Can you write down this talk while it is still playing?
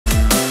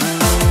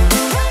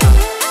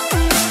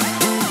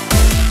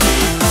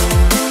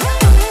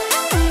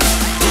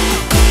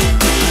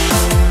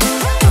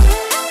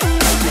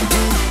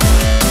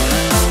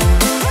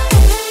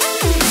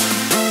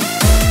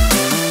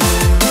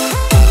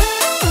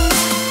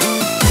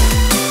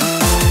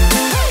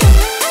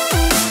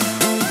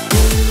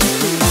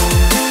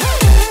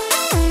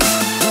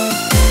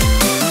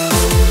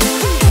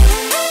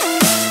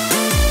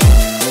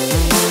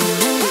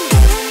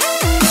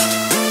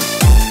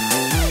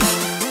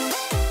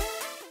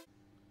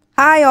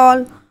Hi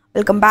all,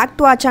 welcome back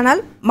to our channel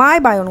My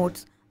Bio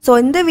Notes. So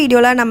in this video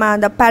la nama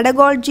the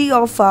pedagogy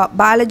of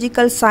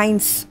biological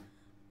science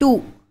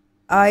 2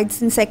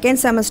 it's in second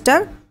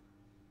semester.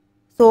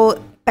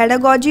 So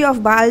pedagogy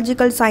of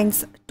biological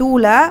science 2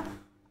 la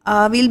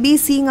we'll be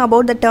seeing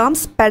about the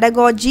terms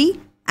pedagogy,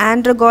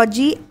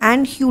 andragogy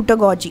and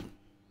HEUTAGOGY.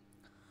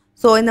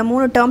 So in the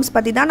மூணு terms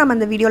பத்தி தான் நம்ம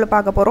இந்த வீடியோல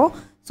பார்க்க போறோம்.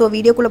 So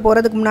வீடியோக்குள்ள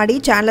போறதுக்கு முன்னாடி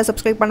சேனலை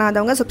subscribe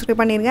பண்ணாதவங்க subscribe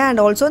பண்ணிருங்க and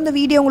also இந்த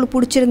வீடியோ உங்களுக்கு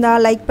பிடிச்சிருந்தா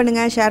லைக்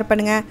பண்ணுங்க, ஷேர்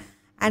பண்ணுங்க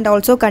and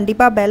also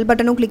கண்டிப்பா bell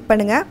button click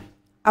பண்ணுங்க.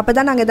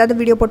 அப்பதான் நாங்க ஏதாவது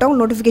வீடியோ போட்டா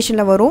உங்களுக்கு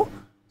நோட்டிஃபிகேஷன்ல வரும்.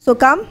 So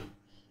come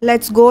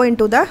let's go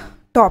into the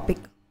topic.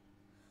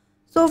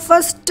 So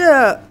first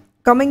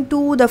coming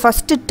to the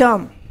first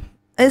term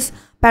is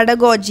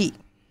pedagogy.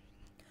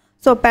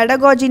 So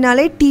pedagogy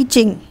nale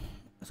teaching.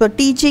 So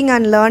teaching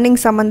and learning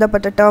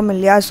sambandhapatta term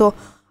illaya. So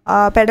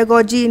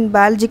pedagogy in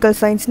biological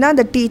science na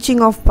the teaching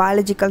of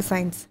biological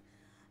science.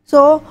 So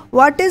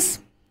what is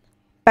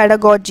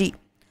pedagogy?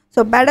 So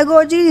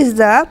pedagogy is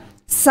the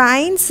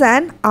science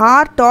and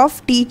art of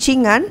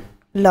teaching and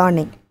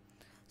learning.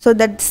 So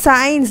that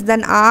science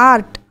then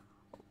art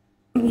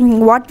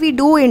what we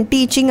do in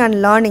teaching and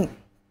learning,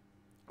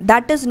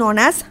 that is known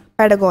as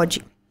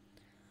pedagogy.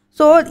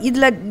 So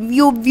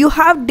you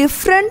have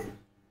different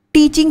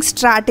teaching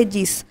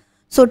strategies.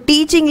 So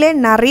teaching le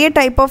nariya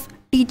type of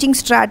teaching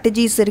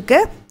strategies irukku.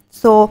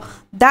 So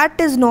that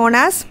is known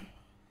as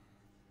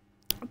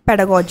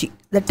pedagogy,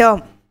 the term.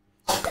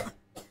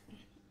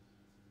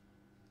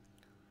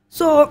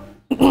 So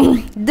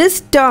this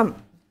term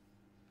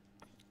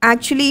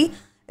actually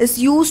is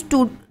used to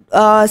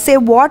say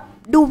what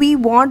do we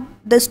want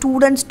the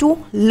students to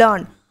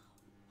learn,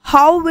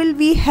 how will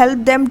we help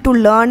them to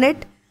learn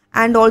it,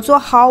 and also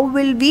how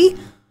will we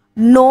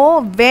know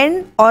when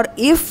or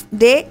if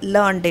they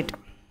learned it.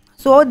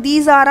 So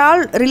these are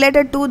all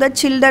related to the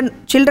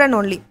children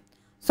only.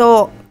 So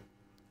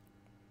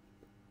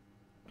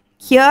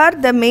here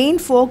the main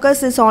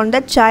focus is on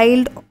the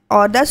child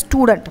or the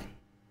student.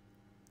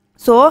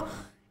 So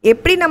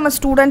எப்படி நம்ம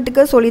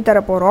ஸ்டூடெண்ட்டுக்கு சொல்லி தர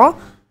போகிறோம்,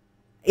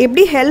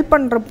 எப்படி help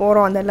பண்ணுற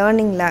போகிறோம் அந்த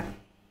லேர்னிங்கில்,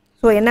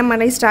 ஸோ என்ன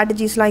மாதிரி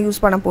ஸ்ட்ராட்டஜிஸ்லாம்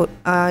யூஸ்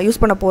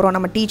பண்ண போகிறோம்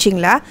நம்ம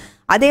டீச்சிங்கில்,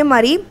 அதே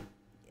மாதிரி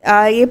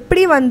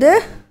எப்படி வந்து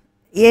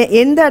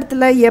எந்த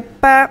இடத்துல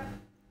எப்போ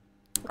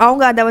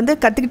அவங்க அதை வந்து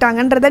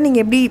கற்றுக்கிட்டாங்கன்றதை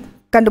நீங்கள் எப்படி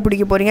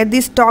கண்டுபிடிக்க போகிறீங்க.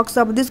 This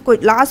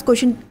last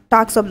question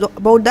talks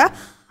about the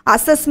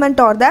assessment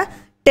or the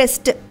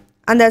test.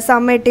 அந்த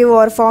சம்மேட்டிவ்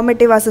or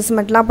ஃபார்மேட்டிவ்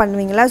அசஸ்மெண்ட்லாம்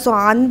பண்ணுவீங்களா, ஸோ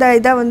அந்த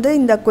இதை வந்து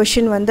இந்த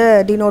கொஷின் வந்து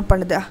டினோட்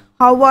பண்ணுது.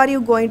 How are you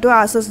going to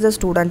assess the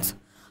students?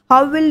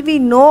 How will we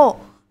know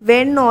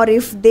when or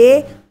if they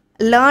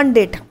learned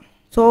it?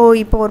 So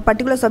இப்போ ஒரு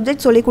பர்டிகுலர்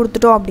சப்ஜெக்ட் சொல்லி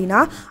கொடுத்துட்டோம் அப்படின்னா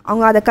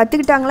அவங்க அதை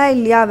கற்றுக்கிட்டாங்களா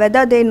இல்லையா,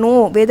 whether they know,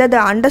 whether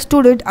they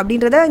understood it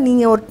அப்படின்றத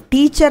நீங்கள் ஒரு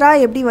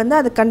டீச்சராக எப்படி வந்து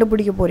அதை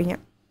கண்டுபிடிக்க போகிறீங்க.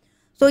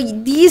 So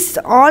these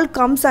all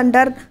comes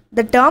under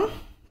the term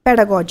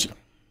pedagogy.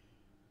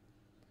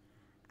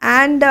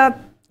 And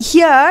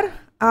here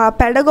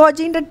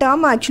pedagogy in the term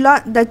actually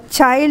the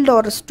child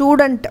or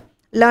student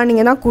learning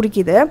na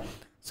kurikide.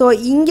 So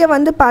inge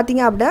vandu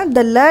pathinga appadina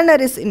the learner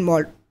is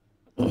involved.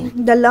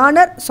 The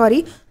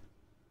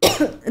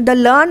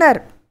learner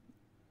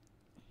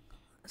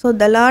so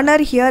the learner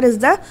here is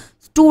the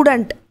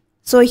student.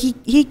 So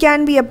he can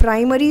be a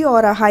primary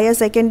or a higher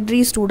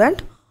secondary student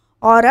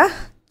or a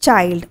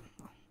child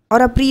or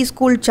a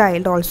preschool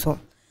child also.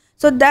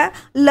 So the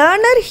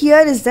learner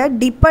here is the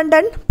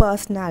dependent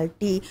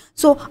personality.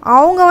 So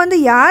avanga vandu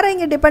yaara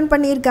inga depend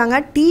pannirukanga,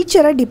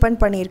 teacher depend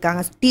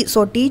pannirukanga.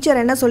 So teacher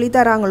enna solli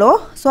tharangalo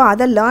so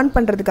adha learn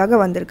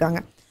pandradhukaga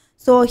vandirukanga.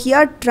 So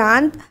here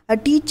a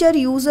teacher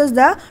uses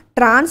the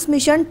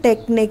transmission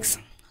techniques.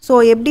 So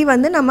eppadi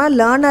vandu nama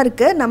learner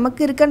ku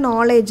namakku irukka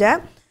knowledge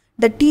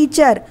the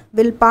teacher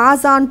will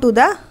pass on to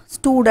the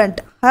student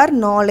her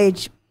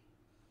knowledge.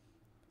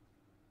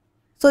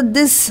 So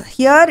this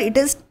here it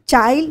is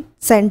child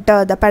center,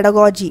 the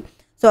pedagogy.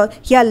 So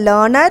here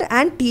learner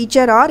and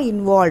teacher are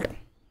involved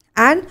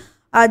and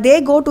they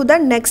go to the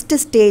next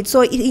stage. So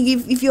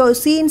if you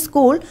see in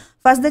school,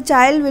 first the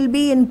child will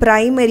be in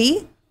primary,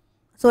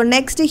 so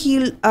next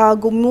he'll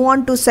move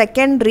on to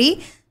secondary,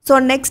 so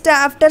next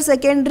after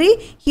secondary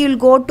he'll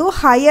go to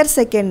higher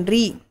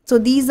secondary. So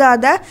these are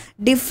the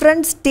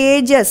different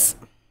stages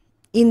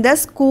in the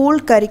school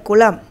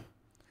curriculum.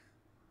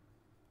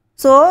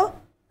 So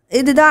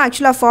this is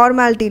actually a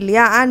formality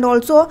illaya, and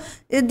also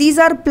these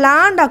are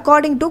planned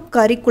according to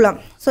curriculum.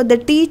 So the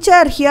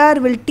teacher here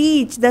will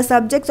teach the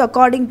subjects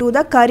according to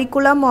the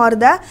curriculum or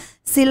the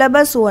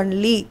syllabus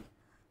only.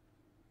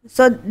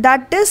 So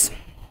that is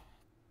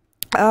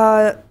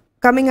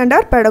coming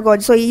under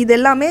pedagogy. So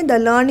idellame the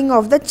learning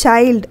of the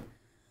child,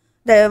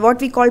 the what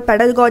we call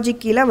pedagogy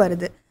kila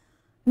varudhu.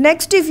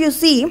 Next if you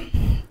see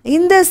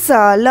in this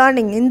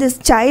learning, in this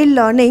child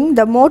learning,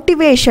 the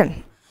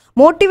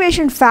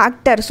motivation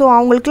factor. So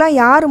அவங்களுக்குலாம்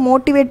யார்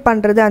motivate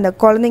பண்ணுறது அந்த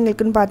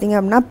குழந்தைங்களுக்குன்னு பார்த்தீங்க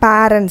அப்படின்னா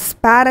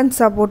parents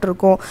support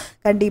இருக்கும்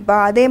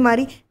கண்டிப்பாக. அதே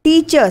மாதிரி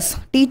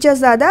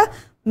teachers are the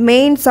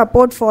main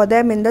support for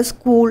them in the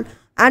school.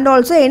 And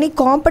also any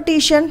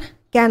competition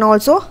can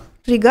also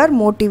trigger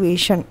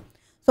motivation.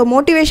 So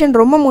motivation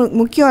ரொம்ப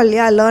முக்கியம்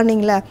இல்லையா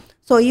லேர்னிங்கில்.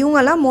 ஸோ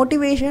இவங்கெல்லாம்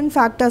மோட்டிவேஷன்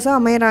ஃபேக்டர்ஸாக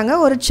அமைகிறாங்க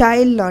ஒரு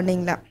child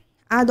லேர்னிங்கில்.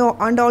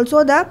 And also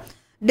the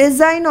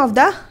design of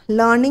the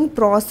learning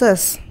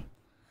process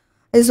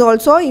is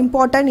also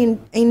important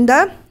in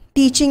the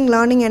teaching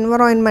learning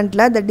environment.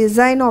 The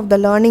design of the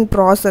learning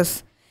process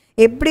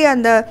எப்படி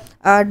அந்த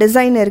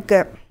design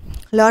இருக்குது,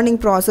 learning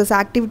process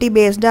activity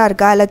பேஸ்டாக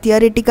இருக்கா இல்லை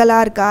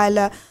தியரிட்டிக்கலாக இருக்கா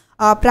இல்லை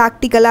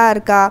ப்ராக்டிக்கலாக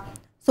இருக்கா.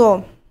 So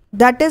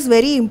that is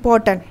very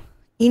important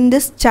in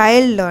this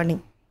child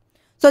learning.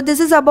 So this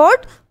is about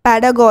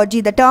pedagogy,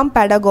 the term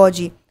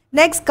pedagogy.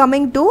 Next,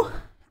 coming to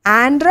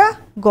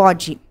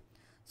andragogy.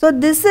 So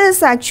this is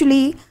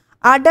actually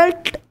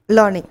adult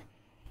learning.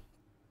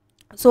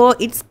 So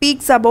it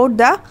speaks about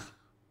the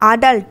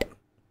adult.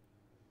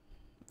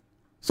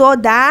 So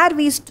there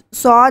we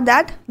saw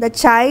that the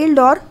child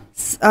or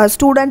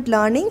student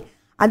learning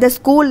at the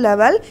school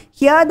level.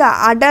 Here the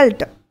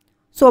adult.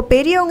 So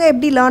பெரியவங்க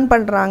எப்படி learn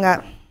பண்ணுறாங்க,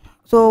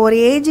 so ஒரு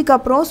ஏஜுக்கு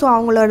அப்புறம் so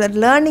அவங்களோட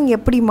learning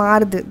எப்படி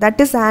மாறுது,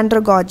 that is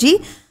ஆண்ட்ரகாஜி.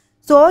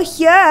 So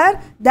here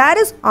there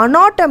is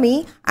anatomy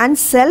and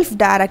self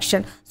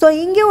direction. So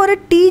இங்கே ஒரு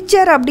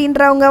டீச்சர்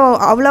அப்படின்றவங்க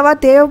அவ்வளோவா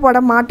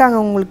தேவைப்பட மாட்டாங்க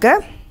உங்களுக்கு.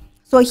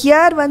 ஸோ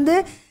ஹியர் வந்து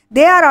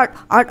they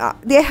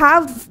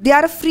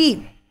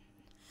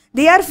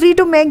are free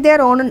to make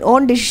their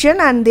own decision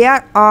and they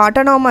are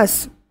autonomous.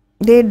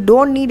 They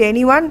don't need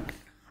anyone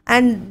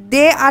and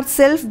they are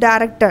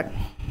self-directed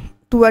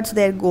towards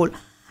their goal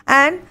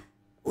and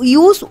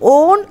use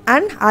own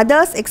and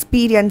others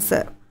experience.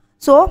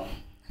 So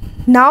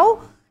now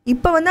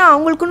இப்போ வந்து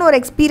அவங்களுக்குன்னு ஒரு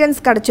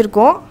experience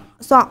கிடச்சிருக்கோம்.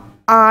 So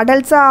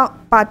அடல்ட்ஸாக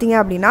பார்த்தீங்க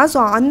அப்படின்னா so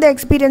அந்த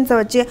எக்ஸ்பீரியன்ஸை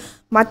வச்சு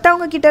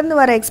மற்றவங்க கிட்டேருந்து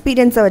வர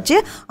எக்ஸ்பீரியன்ஸை வச்சு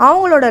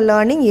அவங்களோட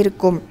லேர்னிங்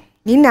இருக்கும்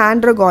இன்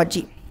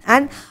ஆண்ட்ரகாஜி.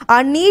 And a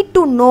need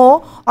to know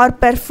or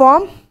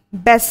perform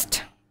best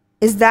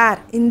is there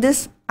in this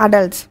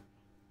adults.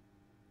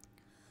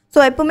 So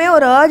எப்பவுமே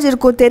ஒரு ஏர்ஜ்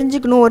இருக்கும்,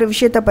 தெரிஞ்சுக்கணும் ஒரு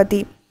விஷயத்தை பற்றி,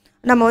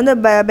 நம்ம வந்து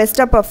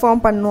பெஸ்ட்டாக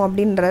பெர்ஃபார்ம் பண்ணணும்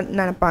அப்படின்ற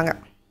நினைப்பாங்க.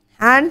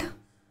 அண்ட்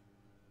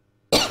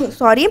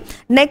சாரி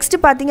நெக்ஸ்ட்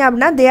பார்த்தீங்க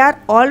அப்படின்னா they are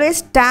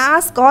always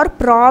task R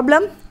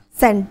problem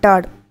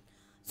centred.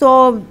 So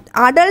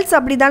adults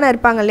அப்படி தானே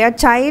இருப்பாங்க இல்லையா,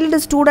 சைல்டு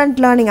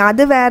ஸ்டூடெண்ட் லேர்னிங்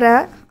அது வேறு,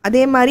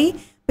 அதே மாதிரி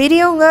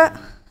பெரியவங்க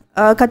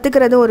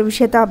கற்றுக்கிறது ஒரு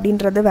விஷயத்த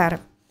அப்படின்றது வேறு.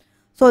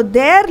 So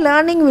there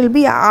learning will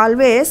be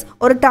always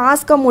ஒரு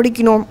டாஸ்க்கை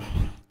முடிக்கணும்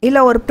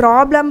இல்லை ஒரு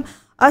ப்ராப்ளம்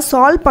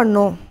சால்வ்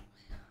பண்ணணும்.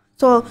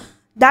 So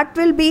that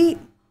will be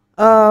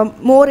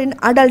more in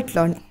adult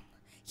learning.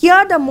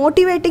 Here the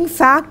motivating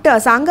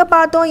factors, அங்கே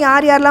பார்த்தோம்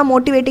யாரெல்லாம்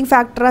மோட்டிவேட்டிங்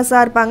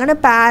ஃபேக்டர்ஸாக இருப்பாங்கன்னு,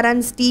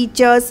 பேரண்ட்ஸ்,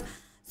 டீச்சர்ஸ்.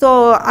 ஸோ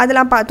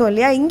அதெல்லாம் பார்த்தோம்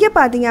இல்லையா. இங்கே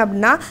பார்த்தீங்க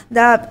அப்படின்னா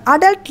த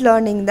அடல்ட்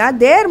லேர்னிங் தான்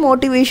தேர்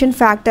motivation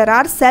factor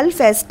R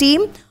self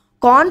esteem,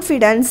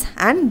 confidence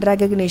and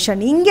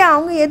recognition. இங்கே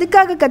அவங்க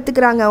எதுக்காக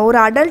கற்றுக்குறாங்க, ஒரு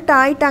அடல்ட்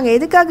ஆகிட்டாங்க,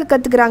 எதுக்காக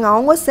கற்றுக்குறாங்க,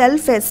 அவங்க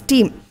செல்ஃப்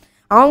எஸ்டீம்,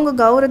 அவங்க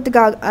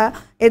கௌரவத்துக்காக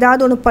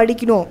ஏதாவது ஒன்று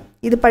படிக்கணும்,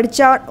 இது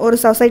படித்தா ஒரு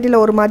சொசைட்டியில்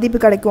ஒரு மதிப்பு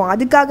கிடைக்கும்,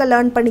 அதுக்காக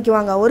லேர்ன்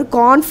பண்ணிக்குவாங்க, ஒரு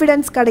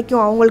கான்ஃபிடென்ஸ்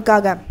கிடைக்கும்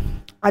அவங்களுக்காக,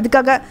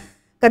 அதுக்காக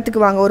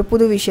கற்றுக்குவாங்க ஒரு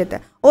புது விஷயத்தை.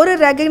 ஒரு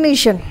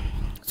ரெகக்னிஷன்,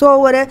 ஸோ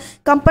ஒரு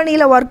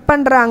கம்பெனியில் ஒர்க்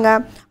பண்ணுறாங்க,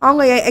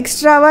 அவங்க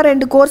எக்ஸ்ட்ராவாக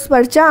 2 கோர்ஸ்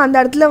படித்தா அந்த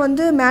இடத்துல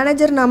வந்து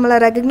மேனேஜர் நம்மளை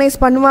ரெகக்னைஸ்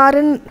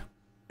பண்ணுவாருன்னு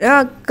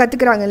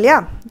கற்றுக்குறாங்க இல்லையா.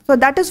 So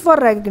that is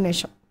for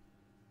recognition.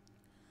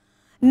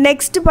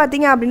 Next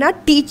பார்த்தீங்க அப்படின்னா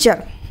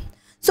teacher.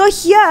 So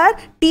here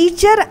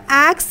teacher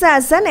acts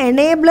as an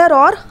enabler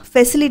R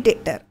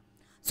facilitator.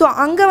 So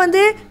அங்கே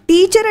வந்து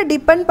டீச்சரை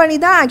டிபெண்ட் பண்ணி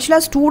தான்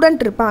ஆக்சுவலாக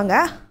ஸ்டூடெண்ட் இருப்பாங்க.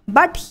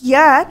 But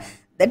here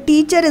the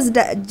teacher is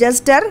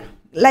Juster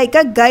like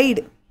a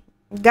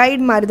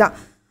guide மாதிரி தான்.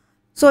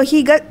 So he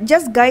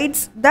just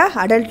guides the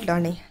adult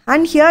learning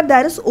and here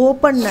there is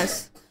openness.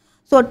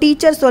 So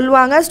teacher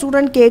சொல்லுவாங்க,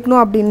 ஸ்டூடெண்ட்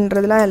கேட்கணும்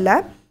அப்படின்றதுலாம் இல்லை.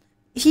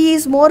 He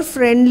is more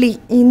friendly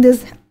in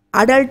this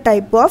adult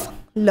type of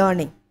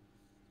learning.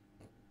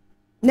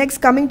 Next,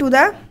 coming to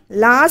the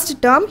last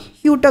term,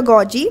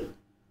 HEUTAGOGY.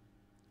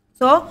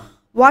 So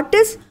what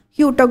is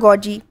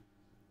HEUTAGOGY?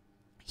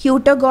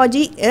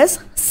 HEUTAGOGY is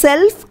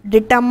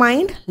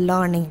self-determined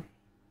learning.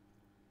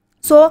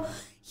 So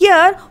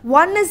here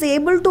one is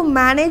able to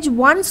manage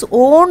one's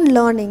own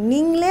learning.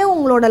 நீங்களே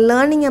உங்களோட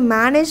லேர்னிங்கை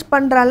manage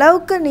பண்ணுற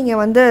அளவுக்கு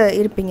நீங்கள் வந்து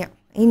இருப்பீங்க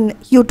in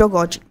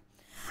HEUTAGOGY.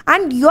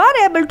 And you are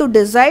able to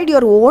decide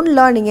your own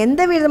learning.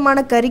 எந்த விதமான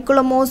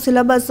கரிக்குலமோ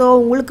சிலபஸோ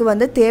உங்களுக்கு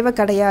வந்து தேவை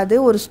கிடையாது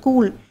ஒரு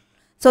school.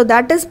 So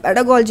that is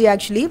pedagogy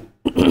actually.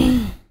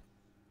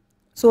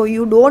 So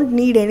you don't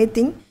need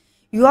anything.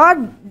 You are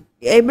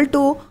able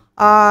to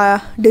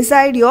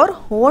decide your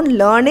own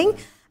learning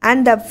and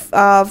the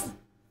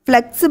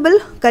flexible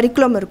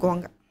curriculum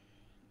இருக்குவாங்க.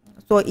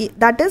 So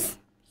that is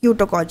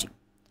HEUTAGOGY.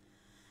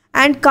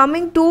 And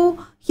coming to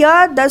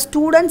here, the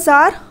students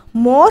are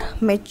more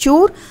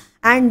mature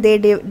and they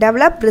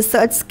develop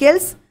research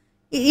skills.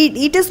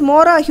 It is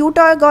more a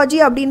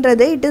HEUTAGOGY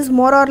அப்படின்றது it is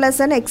more or less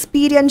an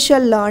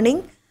experiential learning.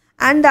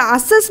 And the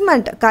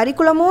assessment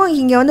curriculum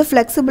இங்கே வந்து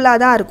ஃப்ளெக்சிபிளாக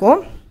தான் இருக்கும்.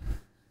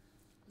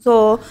 So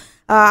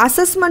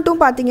அசஸ்மெண்ட்டும்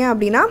பார்த்தீங்க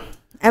அப்படின்னா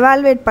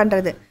evaluate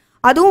பண்ணுறது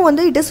அதுவும்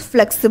வந்து இட் இஸ்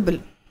ஃப்ளெக்சிபிள்.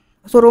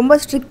 ஸோ ரொம்ப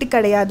ஸ்ட்ரிக்ட்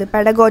கிடையாது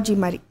pedagogy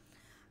மாதிரி.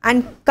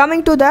 And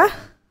coming to the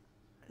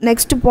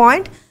next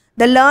point,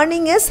 the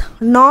learning is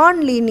நான்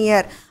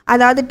லீனியர்.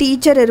 அதாவது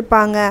டீச்சர்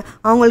இருப்பாங்க,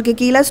 அவங்களுக்கு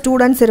கீழே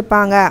ஸ்டூடெண்ட்ஸ்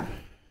இருப்பாங்க.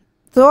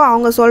 ஸோ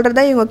அவங்க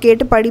சொல்கிறத இவங்க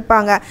கேட்டு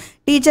படிப்பாங்க.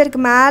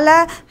 டீச்சருக்கு மேலே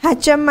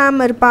ஹெச்எம் மேம்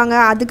இருப்பாங்க,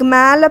 அதுக்கு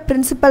மேலே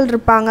பிரின்சிபல்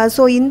இருப்பாங்க.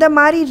 ஸோ இந்த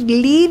மாதிரி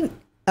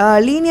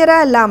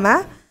லீனியராக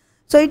இல்லாமல்,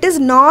 ஸோ இட் இஸ்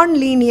நான்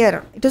linear,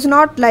 it is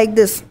not like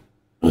this.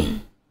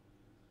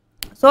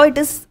 So it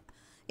is,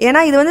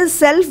 ஏன்னா இது வந்து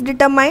செல்ஃப்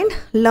டிட்டர்மைன்ட்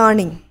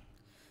லேர்னிங்.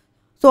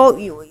 ஸோ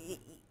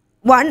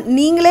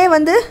நீங்களே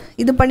வந்து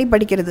இது பண்ணி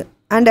படிக்கிறது.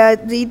 அண்ட்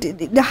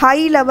இது ஹை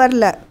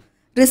லெவலில்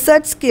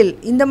ரிசர்ச் ஸ்கில்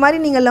இந்த மாதிரி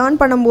நீங்கள் லேர்ன்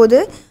பண்ணும்போது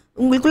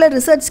உங்களுக்குள்ளே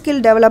ரிசர்ச்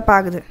ஸ்கில் டெவலப்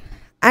ஆகுது.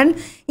 அண்ட்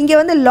இங்கே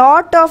வந்து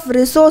லாட் ஆஃப்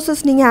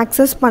ரிசோர்ஸஸ் நீங்கள்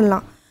அக்சஸ்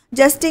பண்ணலாம்.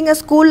 ஜஸ்ட் இங்கே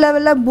ஸ்கூல்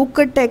லெவலில்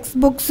புக்கு, டெக்ஸ்ட்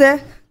புக்ஸு,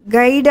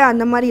 கைடு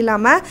அந்த மாதிரி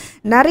இல்லாமல்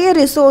நிறைய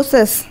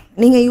ரிசோர்ஸஸ்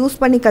நீங்கள்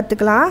யூஸ் பண்ணி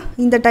கற்றுக்கலாம்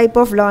இந்த டைப்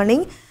ஆஃப்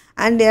லேர்னிங்.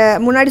 அண்ட்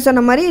முன்னாடி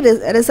சொன்ன மாதிரி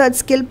ரிசர்ச்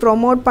ஸ்கில்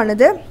ப்ரொமோட்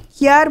பண்ணுது.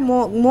 Here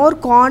more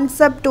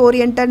concept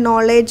orient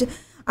knowledge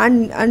and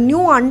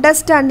new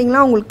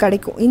அண்டர்ஸ்டாண்டிங்லாம் உங்களுக்கு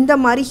கிடைக்கும் இந்த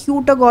மாதிரி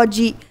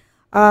ஹியூட்டகாஜி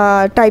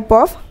type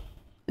of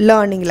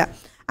லேர்னிங்கில்.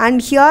 And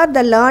here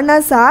the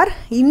learners R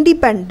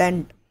independent.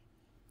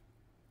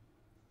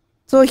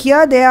 So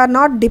here they are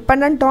not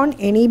depend on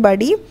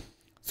anybody.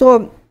 So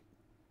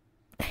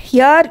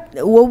here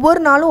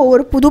ஒவ்வொரு நாளும்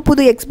ஒவ்வொரு புது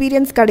புது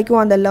எக்ஸ்பீரியன்ஸ்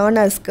கிடைக்கும் அந்த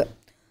லேர்னர்ஸ்க்கு.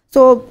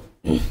 ஸோ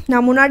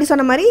நான் முன்னாடி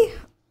சொன்ன மாதிரி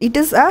it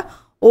is a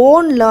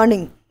own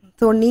learning.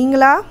 So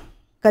நீங்களாக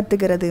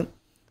கற்றுக்கிறது.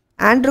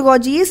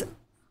 ஆண்ட்ரகாஜி is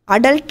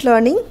adult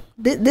learning.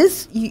 This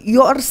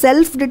your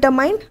self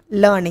determined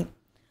learning.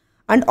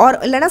 And R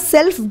இல்லைனா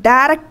செல்ஃப்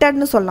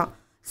டைரக்டட்னு சொல்லலாம்.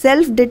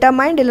 செல்ஃப்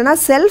டிட்டர்மைன்ட் இல்லைனா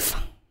செல்ஃப்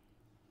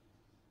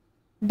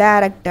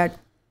டைரக்டட்.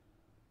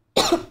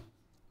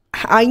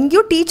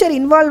 அங்கேயும் டீச்சர்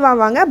இன்வால்வ்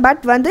ஆவாங்க,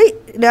 பட் வந்து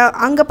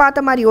அங்கே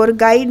பார்த்த மாதிரி ஒரு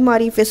கைட்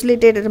மாதிரி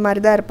ஃபெசிலிட்டேட்டர்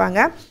மாதிரி தான் இருப்பாங்க.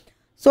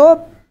 So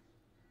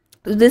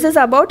this is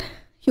about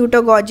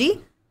HEUTAGOGY.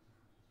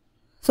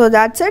 So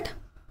that's it.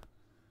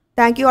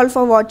 Thank you all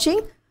for watching.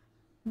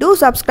 Do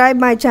subscribe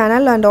my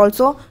channel and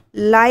also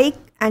like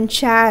and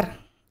share,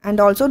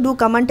 and also do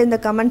comment in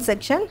the comment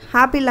section.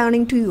 Happy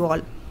learning to you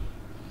all.